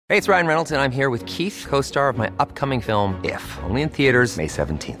Hey, it's Ryan Reynolds, and I'm here with Keith, co-star of my upcoming film, If, only in theaters May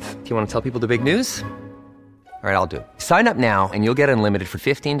 17th. Do you want to tell people the big news? All right, I'll do it. Sign up now and you'll get unlimited for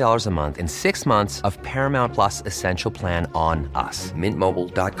 $15 a month and 6 months of Paramount Plus Essential Plan on us.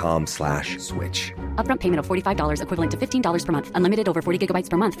 MintMobile.com/switch. Upfront payment of $45 equivalent to $15 per month. Unlimited over 40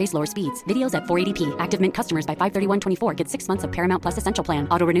 gigabytes per month. Face lower speeds. Videos at 480p. Active Mint customers by 531.24 get 6 months of Paramount Plus Essential Plan.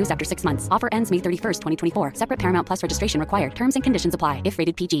 Auto renews after 6 months. Offer ends May 31st, 2024. Separate Paramount Plus registration required. Terms and conditions apply if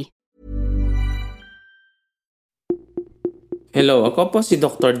rated PG. Hello, ako po si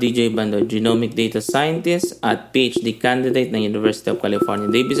Dr. DJ Bando, Genomic Data Scientist at PhD candidate ng University of California,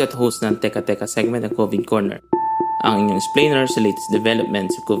 Davis at host ng Teka Teka segment ng COVID Corner, ang inyong explainer sa latest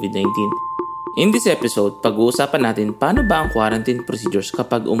developments sa COVID-19. In this episode, pag-uusapan natin paano ba ang quarantine procedures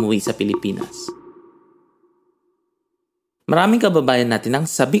kapag umuwi sa Pilipinas. Maraming kababayan natin ang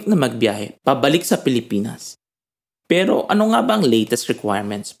sabik na magbiyahe pabalik sa Pilipinas. Pero ano nga ba ang latest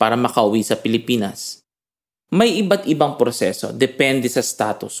requirements para makauwi sa Pilipinas? May iba't ibang proseso, depende sa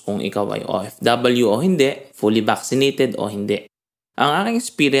status kung ikaw ay OFW o hindi, fully vaccinated o hindi. Ang aking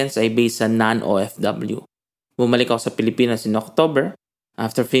experience ay based sa non-OFW. Bumalik ako sa Pilipinas in October.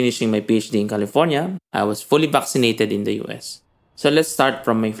 After finishing my PhD in California, I was fully vaccinated in the US. So let's start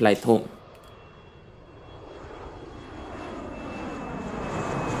from my flight home.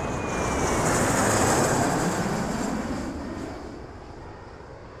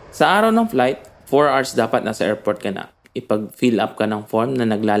 Sa araw ng flight, 4 hours dapat nasa airport ka na. Ipag-fill up ka ng form na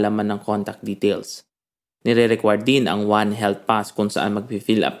naglalaman ng contact details. Nire-require din ang One Health Pass kung saan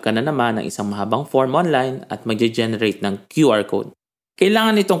mag-fill up ka na naman ng isang mahabang form online at mag-generate ng QR code.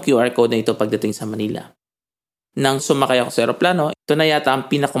 Kailangan itong QR code na ito pagdating sa Manila. Nang sumakay ako sa aeroplano, ito na yata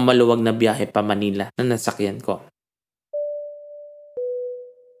ang pinakamaluwag na biyahe pa Manila na nasakyan ko.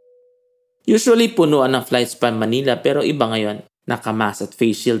 Usually punuan ng flights pa Manila pero iba ngayon. Nakamask at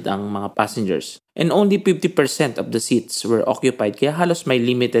face shield ang mga passengers. And only 50% of the seats were occupied kaya halos may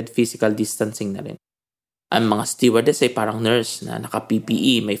limited physical distancing na rin. Ang mga stewardess ay parang nurse na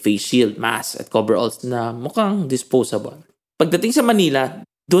naka-PPE, may face shield, mask at coveralls na mukhang disposable. Pagdating sa Manila,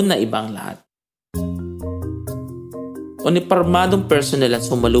 doon na ibang lahat. Unipormadong personnel ang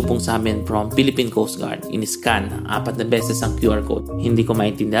sumalubong sa amin from Philippine Coast Guard. In-scan 4 na beses ang QR code. Hindi ko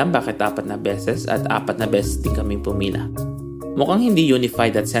maintindihan bakit 4 na beses at 4 na beses din kami pumila. Mukhang hindi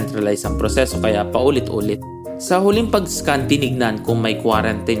unified at centralized ang proseso kaya paulit-ulit. Sa huling pag-scan, tinignan kung may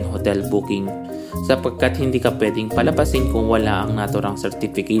quarantine hotel booking sapagkat hindi ka pwedeng palabasin kung wala ang naturang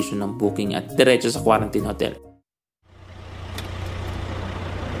certification ng booking at diretso sa quarantine hotel.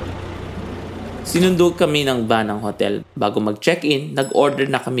 Sinundo kami ng van ng hotel. Bago mag-check-in, nag-order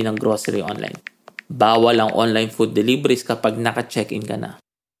na kami ng grocery online. Bawal ang online food deliveries kapag naka-check-in ka na.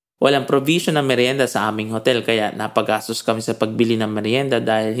 Walang provision ng merienda sa aming hotel kaya napagastos kami sa pagbili ng merienda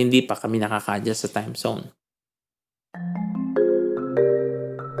dahil hindi pa kami nakaka-adjust sa time zone.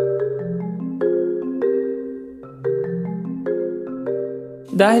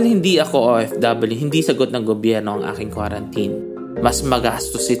 Dahil hindi ako OFW, hindi sagot ng gobyerno ang aking quarantine. Mas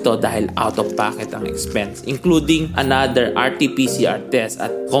magastos ito dahil out of pocket ang expense, including another RT-PCR test at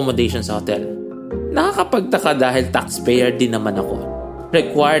accommodation sa hotel. Nakakapagtaka dahil taxpayer din naman ako.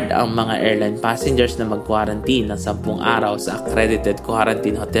 Required ang mga airline passengers na mag-quarantine ng 10 araw sa accredited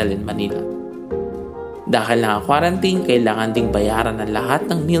quarantine hotel in Manila. Dahil naka-quarantine, kailangan ding bayaran ng lahat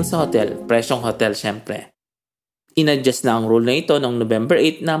ng meals sa hotel, presyong hotel syempre. In-adjust na ang rule na ito noong November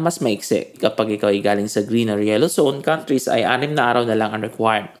 8 na mas maiksi. Kapag ikaw ay galing sa green or yellow zone countries ay 6 na araw na lang ang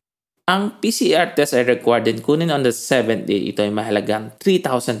required. Ang PCR test ay required din kunin on the 7th day. Ito ay mahalagang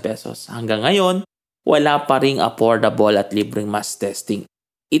 3,000 pesos. Hanggang ngayon, wala pa ring affordable at libreng mass testing.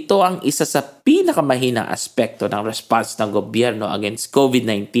 Ito ang isa sa pinakamahinang aspekto ng response ng gobyerno against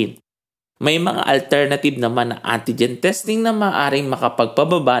COVID-19. May mga alternative naman na antigen testing na maaaring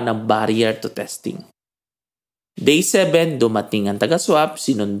makapagpababa ng barrier to testing. Day 7, dumating ang taga-swab,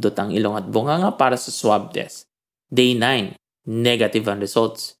 sinundot ang ilong at bunganga para sa swab test. Day 9, negative ang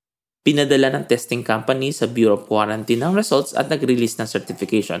results. Pinadala ng testing company sa Bureau of Quarantine ang results at nag-release ng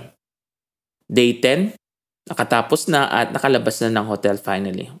certification. Day 10, nakatapos na at nakalabas na ng hotel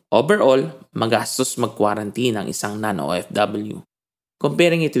finally. Overall, magastos mag-quarantine ang isang non-OFW.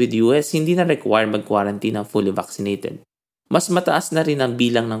 Comparing it with US, hindi na require mag-quarantine ang fully vaccinated. Mas mataas na rin ang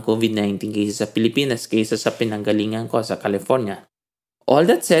bilang ng COVID-19 cases sa Pilipinas kaysa sa pinanggalingan ko sa California. All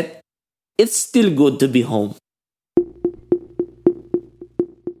that said, it's still good to be home.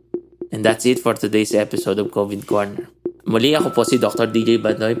 And that's it for today's episode of COVID Corner. Muli ako po si Dr. DJ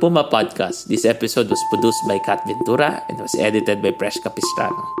Bandoy, Puma Podcast. This episode was produced by Kat Ventura and was edited by Presh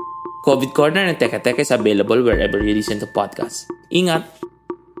Capistrano. COVID Corner and Teka Teka is available wherever you listen to podcasts. Ingat!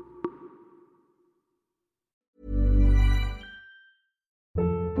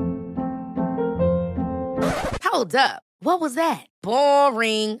 Hold up. What was that?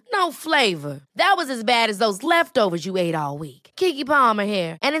 Boring. No flavor. That was as bad as those leftovers you ate all week. Keke Palmer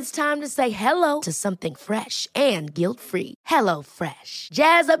here, and it's time to say hello to something fresh and guilt-free. Hello Fresh.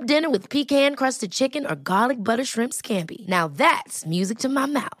 Jazz up dinner with pecan-crusted chicken or garlic butter shrimp scampi. Now that's music to my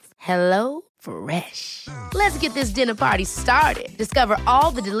mouth. Hello Fresh. Let's get this dinner party started. Discover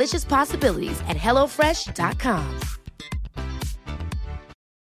all the delicious possibilities at HelloFresh.com.